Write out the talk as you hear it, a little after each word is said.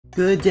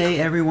Good day,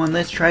 everyone.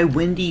 Let's try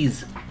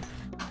Wendy's.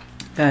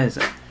 Guys,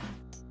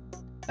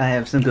 I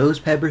have some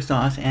ghost pepper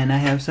sauce and I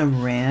have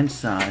some ranch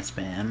sauce,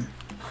 fam.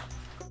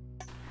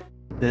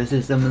 This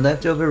is some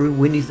leftover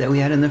Wendy's that we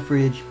had in the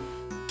fridge.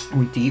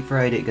 We deep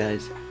fried it,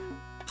 guys.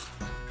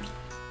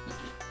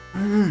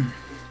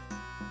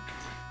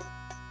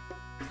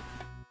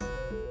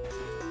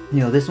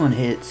 Yo, this one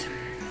hits.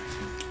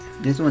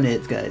 This one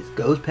hits, guys.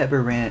 Ghost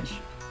pepper ranch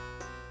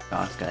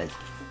sauce, guys.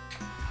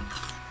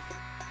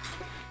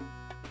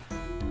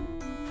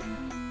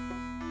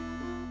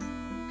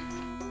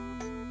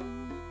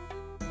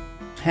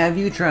 Have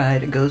you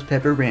tried ghost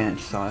pepper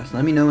ranch sauce?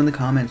 Let me know in the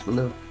comments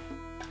below.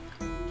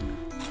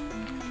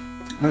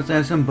 Let's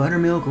have some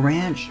buttermilk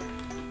ranch.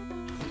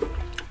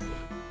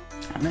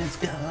 Let's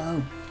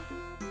go.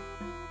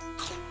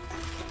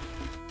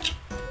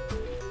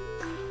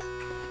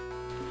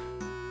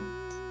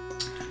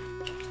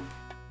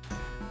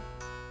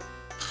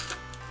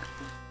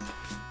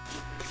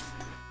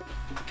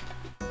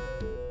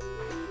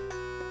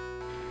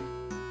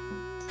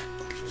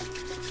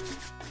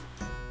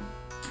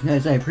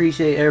 Guys, I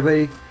appreciate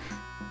everybody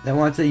that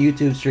wants a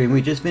YouTube stream.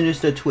 We just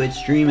finished a Twitch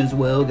stream as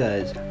well,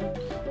 guys.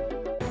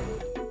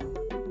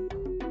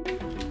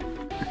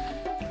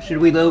 Should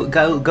we go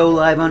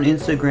live on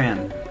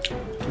Instagram?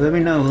 Let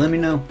me know, let me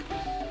know.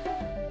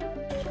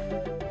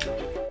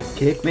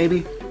 Kick,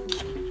 maybe?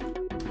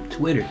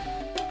 Twitter.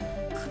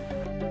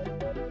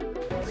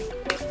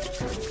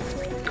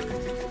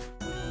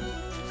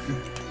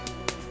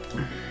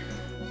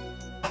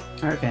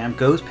 Alright, fam.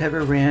 Ghost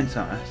pepper ranch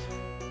sauce.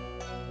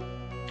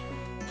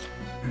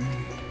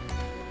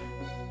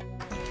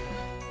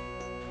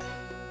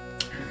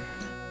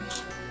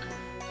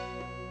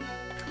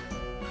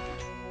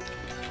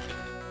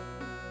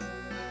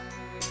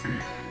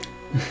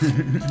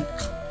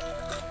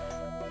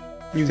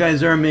 You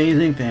guys are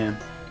amazing, fam.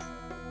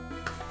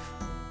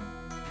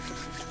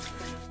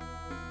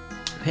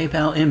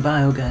 PayPal in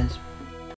bio, guys.